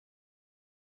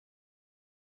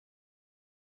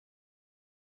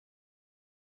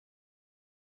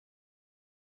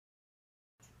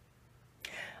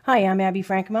Hi, I'm Abby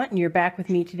Franquemont, and you're back with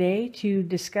me today to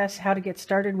discuss how to get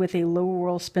started with a low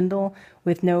whorl spindle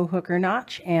with no hook or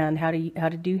notch, and how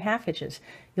to do half hitches.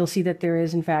 You'll see that there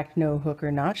is in fact no hook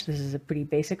or notch. This is a pretty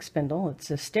basic spindle.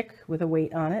 It's a stick with a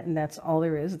weight on it, and that's all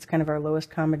there is. It's kind of our lowest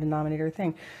common denominator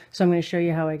thing. So I'm going to show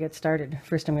you how I get started.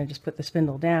 First, I'm going to just put the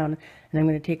spindle down, and I'm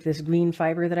going to take this green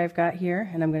fiber that I've got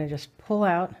here, and I'm going to just pull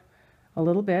out a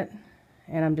little bit,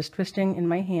 and I'm just twisting in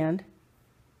my hand.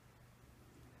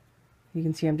 You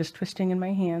can see I'm just twisting in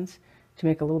my hands to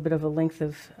make a little bit of a length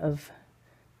of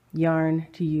yarn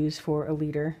to use for a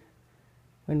leader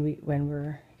when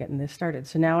we're getting this started.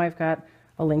 So now I've got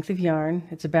a length of yarn.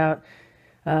 It's about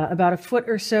a foot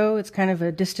or so. It's kind of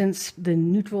a distance, the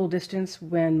neutral distance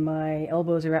when my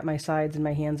elbows are at my sides and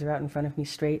my hands are out in front of me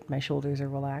straight. My shoulders are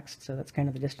relaxed, so that's kind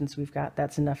of the distance we've got.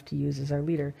 That's enough to use as our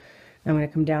leader. Now I'm going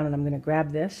to come down and I'm going to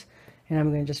grab this, and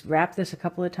I'm going to just wrap this a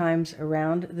couple of times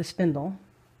around the spindle,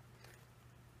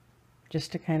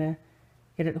 just to kind of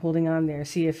get it holding on there.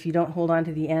 See, if you don't hold on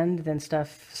to the end, then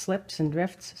stuff slips and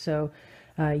drifts. So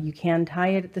you can tie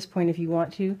it at this point if you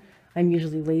want to. I'm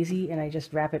usually lazy and I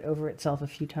just wrap it over itself a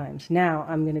few times. Now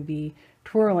I'm going to be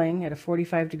twirling at a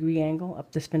 45-degree angle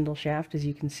up the spindle shaft, as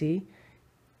you can see.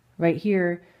 Right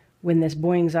here, when this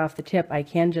boings off the tip, I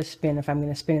can just spin. If I'm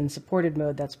going to spin in supported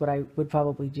mode, that's what I would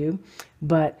probably do.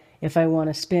 But if I want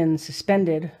to spin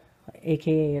suspended,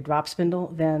 aka a drop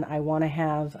spindle, then I want to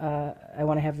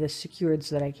have this secured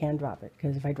so that I can drop it,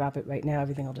 because if I drop it right now,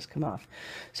 everything will just come off.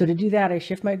 So to do that, I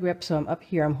shift my grip, so I'm up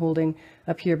here. I'm holding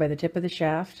up here by the tip of the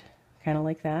shaft, kind of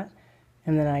like that,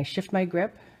 and then I shift my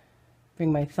grip,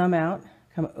 bring my thumb out,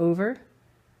 come over,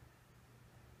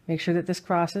 make sure that this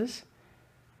crosses,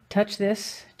 touch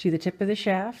this to the tip of the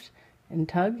shaft, and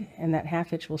tug, and that half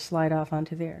hitch will slide off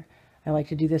onto there. I like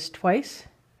to do this twice.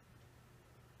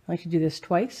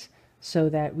 So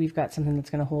that we've got something that's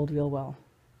going to hold real well.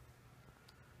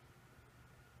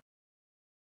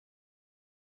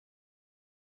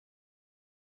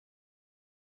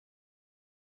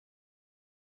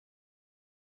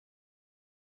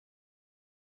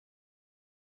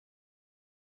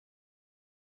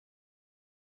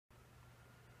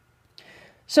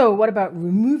 So what about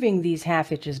removing these half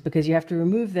hitches? Because you have to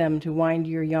remove them to wind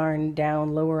your yarn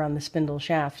down lower on the spindle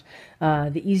shaft.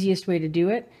 The easiest way to do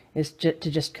it is to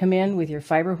just come in with your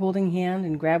fiber holding hand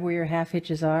and grab where your half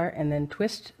hitches are, and then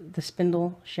twist the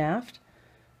spindle shaft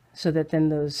so that then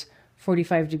those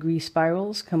 45-degree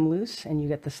spirals come loose and you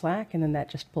get the slack, and then that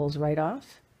just pulls right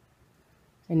off.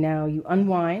 And now you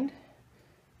unwind,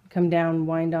 come down,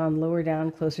 wind on, lower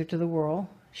down, closer to the whorl,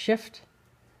 shift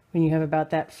when you have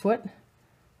about that foot,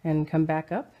 and come back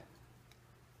up,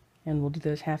 and we'll do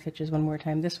those half hitches one more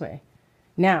time this way.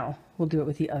 Now we'll do it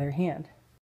with the other hand.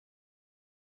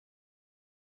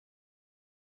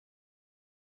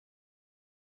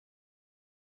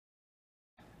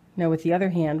 Now with the other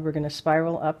hand, we're going to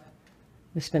spiral up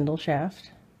the spindle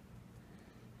shaft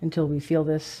until we feel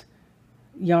this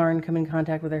yarn come in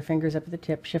contact with our fingers up at the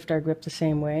tip. Shift our grip the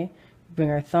same way. Bring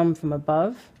our thumb from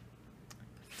above,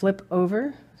 flip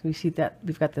over. So we see that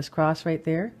we've got this cross right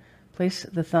there. Place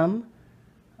the thumb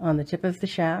on the tip of the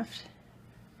shaft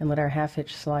and let our half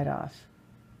hitch slide off.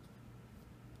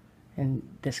 And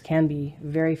this can be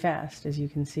very fast, as you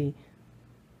can see.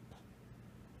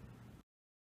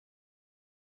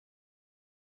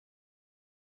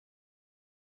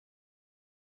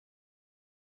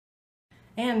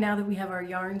 And now that we have our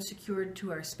yarn secured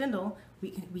to our spindle,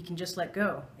 we can just let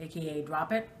go, aka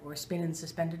drop it or spin in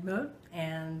suspended mode,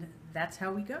 and that's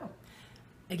how we go.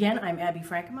 Again, I'm Abby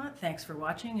Franquemont. Thanks for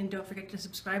watching, and don't forget to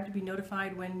subscribe to be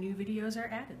notified when new videos are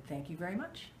added. Thank you very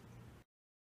much.